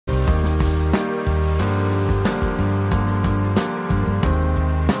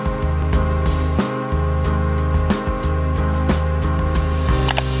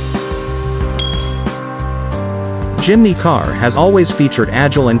Jimny car has always featured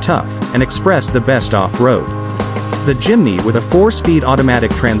agile and tough, and expressed the best off-road. The Jimny with a 4-speed automatic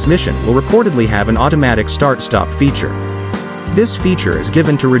transmission will reportedly have an automatic start-stop feature. This feature is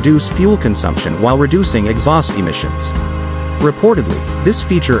given to reduce fuel consumption while reducing exhaust emissions. Reportedly, this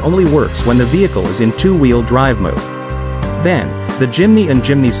feature only works when the vehicle is in 2-wheel drive mode. Then, the Jimny and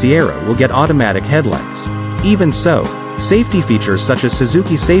Jimny Sierra will get automatic headlights. Even so, safety features such as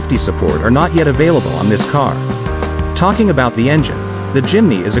Suzuki Safety Support are not yet available on this car. Talking about the engine, the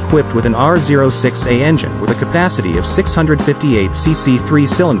Jimny is equipped with an R06A engine with a capacity of 658 cc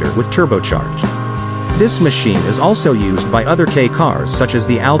 3-cylinder with turbocharged. This machine is also used by other K cars such as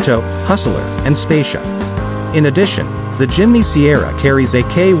the Alto, Hustler, and Spacia. In addition, the Jimny Sierra carries a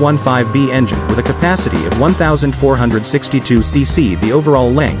K15B engine with a capacity of 1,462 cc. The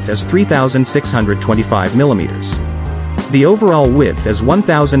overall length is 3,625 mm. The overall width is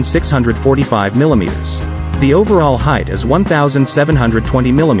 1,645 mm. The overall height is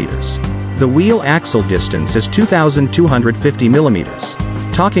 1,720 mm. The wheel axle distance is 2,250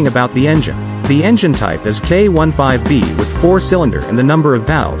 mm. Talking about the engine type is K15B with 4-cylinder and the number of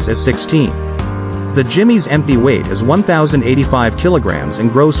valves is 16. The Jimny's empty weight is 1,085 kilograms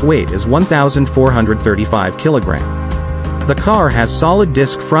and gross weight is 1,435 kilograms. The car has solid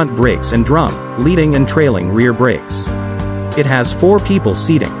disc front brakes and drum, leading and trailing rear brakes. It has 4 people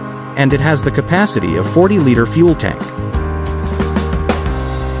seating. And it has the capacity of 40-liter fuel tank.